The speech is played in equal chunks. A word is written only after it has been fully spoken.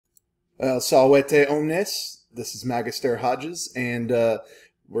Salvete omnes. This is Magister Hodges, and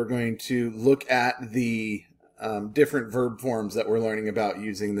we're going to look at the different verb forms that we're learning about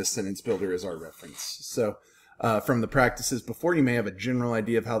using this sentence builder as our reference. So from the practices before, you may have a general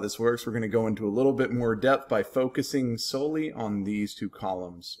idea of how this works. We're going to go into a little bit more depth by focusing solely on these two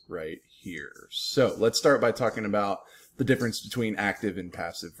columns right here. So let's start by talking about the difference between active and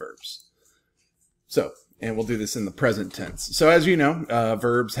passive verbs. And we'll do this in the present tense. So as you know,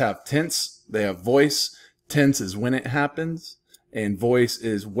 verbs have tense, they have voice. Tense is when it happens, and voice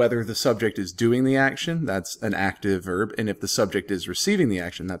is whether the subject is doing the action. That's an active verb. And if the subject is receiving the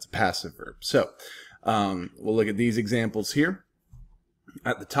action, that's a passive verb. So we'll look at these examples here.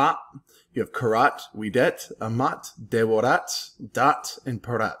 At the top, you have karat, widet, amat, devorat, dat, and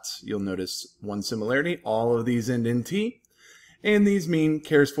parat. You'll notice one similarity. All of these end in T. And these mean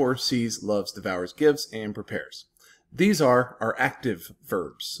cares for, sees, loves, devours, gives, and prepares. These are our active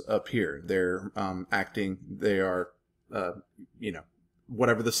verbs up here. They're acting. They are,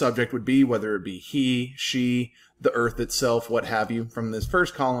 whatever the subject would be, whether it be he, she, the earth itself, what have you. From this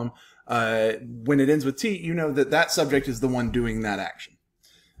first column, when it ends with T, you know that that subject is the one doing that action.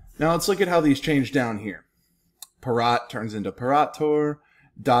 Now let's look at how these change down here. Parat turns into parator.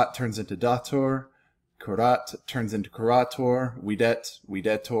 Dat turns into dator. Karat turns into karator, widet,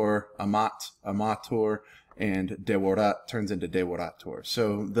 widetor, amat, amator, and devorat turns into devorator.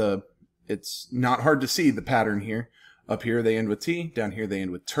 So it's not hard to see the pattern here. Up here they end with T, down here they end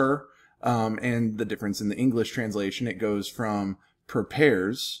with ter, and the difference in the English translation, it goes from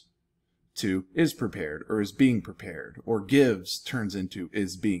prepares to is prepared, or is being prepared, or gives turns into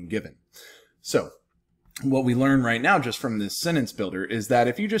is being given. So what we learn right now just from this sentence builder is that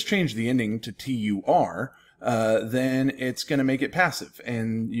if you just change the ending to TUR, then it's going to make it passive.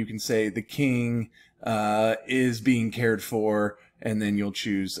 And you can say the king is being cared for, and then you'll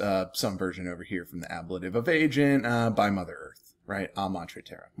choose some version over here from the ablative of agent by Mother Earth, right? A Madre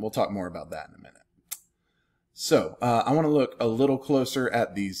Terra. We'll talk more about that in a minute. So I want to look a little closer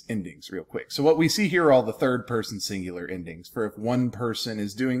at these endings real quick. So what we see here are all the third person singular endings for if one person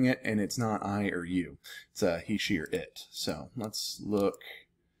is doing it and it's not I or you. It's he, she, or it. So let's look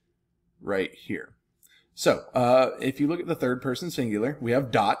right here. So if you look at the third person singular, we have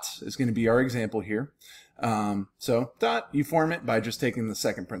dot is going to be our example here. So dot, you form it by just taking the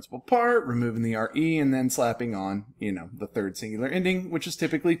second principal part, removing the RE, and then slapping on, the third singular ending, which is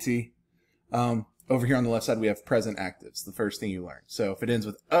typically T. Over here on the left side, we have present actives, the first thing you learn. So if it ends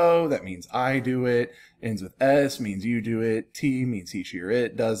with O, that means I do it. Ends with S means you do it. T means he, she, or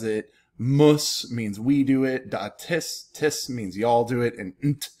it does it. Mus means we do it. Da tis means y'all do it. And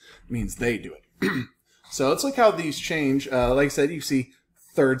nt means they do it. So let's look how these change. Like I said, you see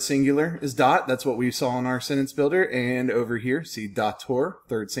third singular is dot. That's what we saw in our sentence builder. And over here, see dator,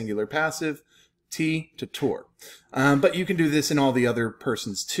 third singular passive. T to tor. But you can do this in all the other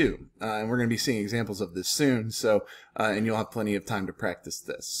persons too. And we're going to be seeing examples of this soon. So, and you'll have plenty of time to practice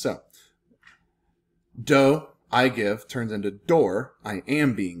this. So, do, I give, turns into dor, I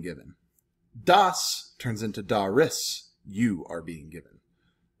am being given. Das turns into daris, you are being given.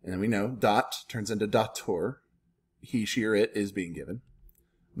 And then we know dot turns into dator, he, she, or it is being given.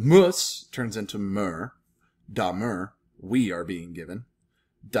 Mus turns into mer, damer, we are being given.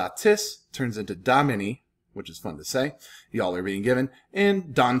 Datis turns into damini, which is fun to say. Y'all are being given.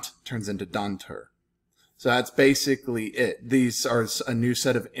 And dant turns into danter. So that's basically it. These are a new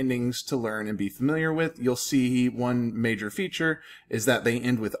set of endings to learn and be familiar with. You'll see one major feature is that they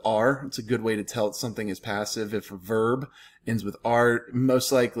end with R. It's a good way to tell something is passive. If a verb ends with R,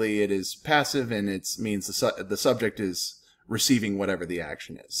 most likely it is passive, and it means the subject is receiving whatever the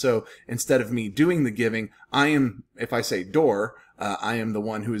action is. So instead of me doing the giving, if I say door, I am the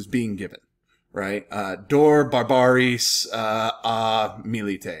one who is being given, right? Dor barbaris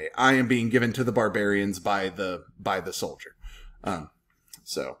milite. I am being given to the barbarians by the soldier.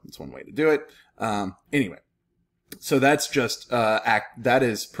 So that's one way to do it. Anyway, so that's just that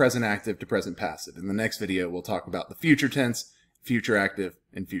is present active to present passive. In the next video, we'll talk about the future tense, future active,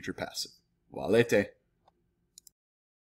 and future passive. Valete.